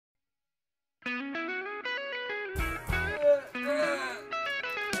I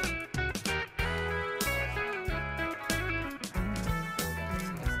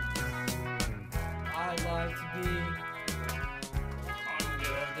like to be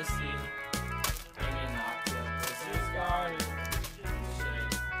under the sea. Maybe not the sky.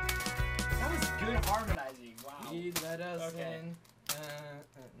 That was good harmonizing. Wow. He let us Okay. in.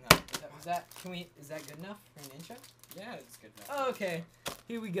 No. Is that good enough for an intro? Yeah, it's good enough. Okay.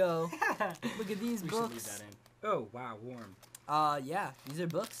 Here we go. Look at these We books. should leave that in. Oh, wow, warm. Yeah, these are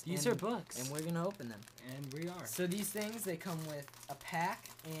books. These and- are books. And we're gonna open them. And we are. So these things, they come with a pack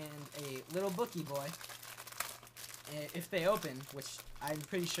and a little bookie boy. If they open, which I'm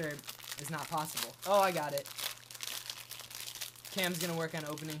pretty sure is not possible. Oh, I got it. Cam's gonna work on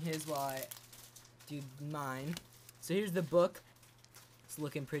opening his while I do mine. So here's the book. It's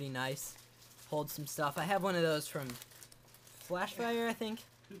looking pretty nice. Holds some stuff. I have one of those from Flashfire, I think.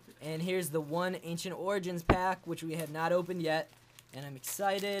 And here's the one Ancient Origins pack, which we have not opened yet. And I'm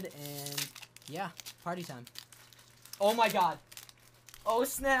excited, and yeah, party time. Oh my god. Oh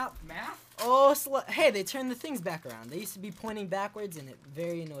snap. Math? Oh, hey, they turned the things back around. They used to be pointing backwards, and it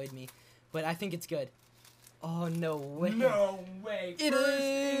very annoyed me. But I think it's good. Oh, no way. No way. It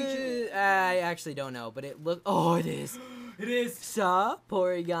is. I actually don't know, but it look. Oh, it is. It is. Sa,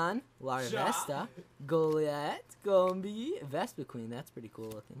 Porygon, Larvesta, Goliath, Gombi, Vespiquen, that's pretty cool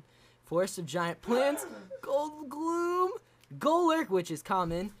looking. Forest of Giant Plants, Gold Gloom, Golurk, which is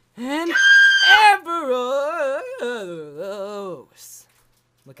common, and Everos.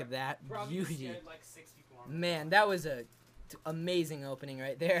 Look at that beauty. Like 6 people on Man, that was a amazing opening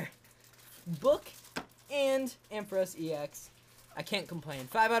right there. Book and Ampharos EX. I can't complain.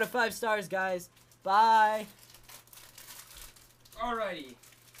 5 out of 5 stars, guys. Bye. Alrighty.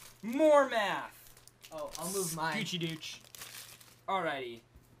 More math. Oh, I'll move mine. Goochie Dooch. Alrighty.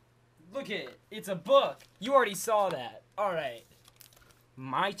 Look at it. It's a book. You already saw that. Alright.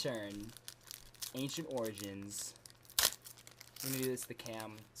 My turn. Ancient Origins. We're gonna do this the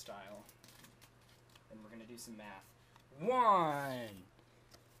cam style. And we're gonna do some math.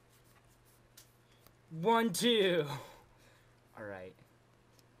 1, 2. Alright.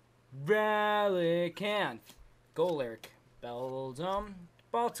 Relicanth. Golurk. Beldum.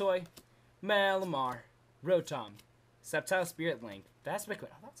 Baltoy. Malamar. Rotom. Sceptile Spirit Link. Vespiquen.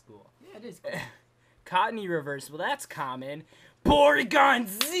 Oh, that's cool. Yeah, it is cool. Cottony Reversible. That's common. Porygon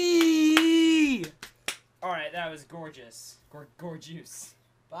Z! Alright, that was gorgeous. Gorgeous.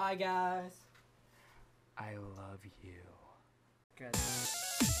 Bye, guys. I love you. Good.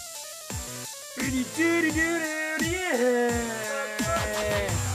 Yeah.